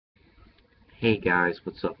Hey guys,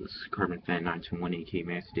 what's up? This is Carbon Fan 921 aka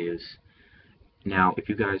Mastius. Now, if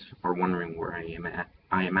you guys are wondering where I am at,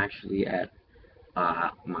 I am actually at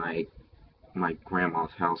my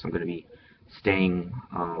grandma's house. I'm gonna be staying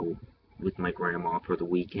with my grandma for the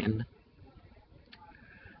weekend.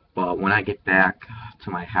 But when I get back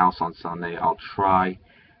to my house on Sunday, I'll try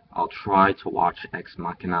to watch Ex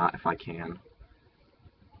Machina if I can,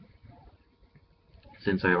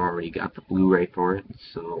 since I already got the Blu-ray for it.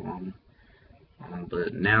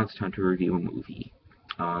 But now it's time to review a movie.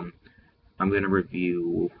 Um, I'm going to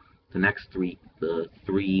review the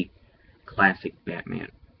three classic Batman.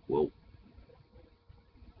 Well,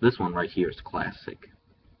 this one right here is classic.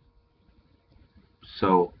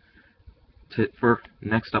 So, for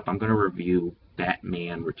next up, I'm going to review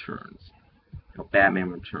Batman Returns. Now, Batman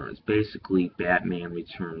Returns. Basically, Batman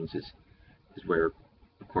Returns is where,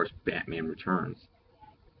 of course, Batman returns.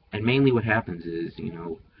 And mainly what happens is,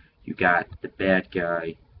 you got the bad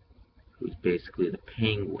guy, who's basically the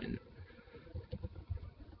Penguin.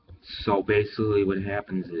 So basically what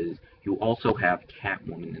happens is you also have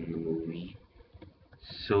Catwoman in the movie.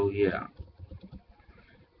 So yeah.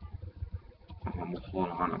 Hold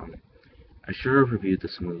on. I should have reviewed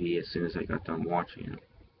this movie as soon as I got done watching it,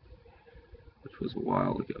 which was a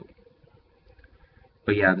while ago.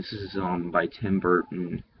 But yeah, this is by Tim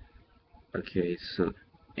Burton. Okay, so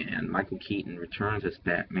and Michael Keaton returns as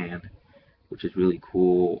Batman, which is really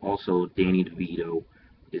cool. Also, Danny DeVito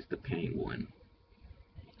is the Penguin.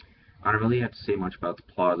 I don't really have to say much about the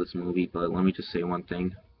plot of this movie, but let me just say one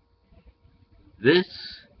thing.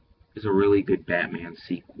 This is a really good Batman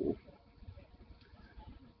sequel.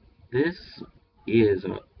 This is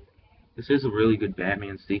a really good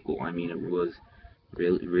Batman sequel. I mean, it was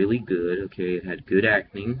really good. Okay, it had good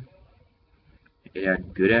acting. It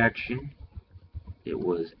had good action. It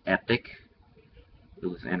was epic. It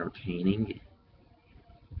was entertaining.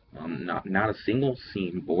 Not a single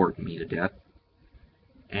scene bored me to death.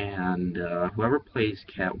 And whoever plays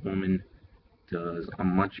Catwoman does a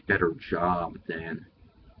much better job than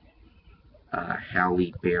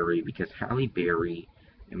Halle Berry, because Halle Berry,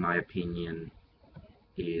 in my opinion,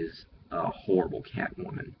 is a horrible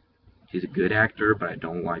Catwoman. She's a good actor, but I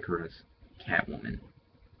don't like her as Catwoman.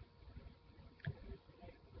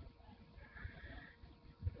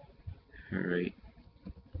 Alright.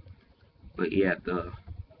 But yeah, the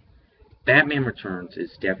Batman Returns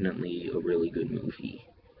is definitely a really good movie.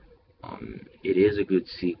 It is a good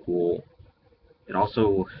sequel. It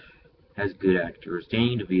also has good actors.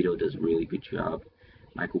 Danny DeVito does a really good job.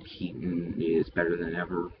 Michael Keaton is better than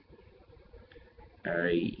ever.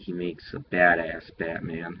 He makes a badass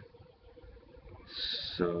Batman.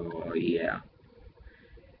 So yeah.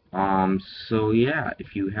 So yeah,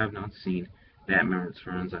 if you have not seen Batman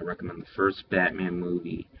Returns, I recommend the first Batman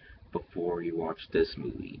movie before you watch this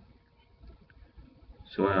movie.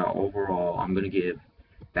 So overall, I'm gonna give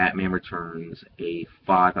Batman Returns a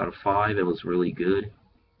 5 out of 5. It was really good.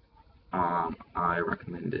 I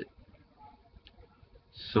recommend it.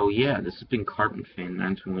 So yeah, this has been Carbon Fan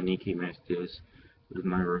 921 AK Mastos with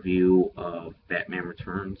my review of Batman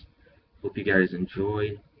Returns. Hope you guys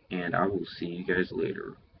enjoyed, and I will see you guys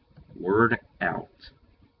later. Word out.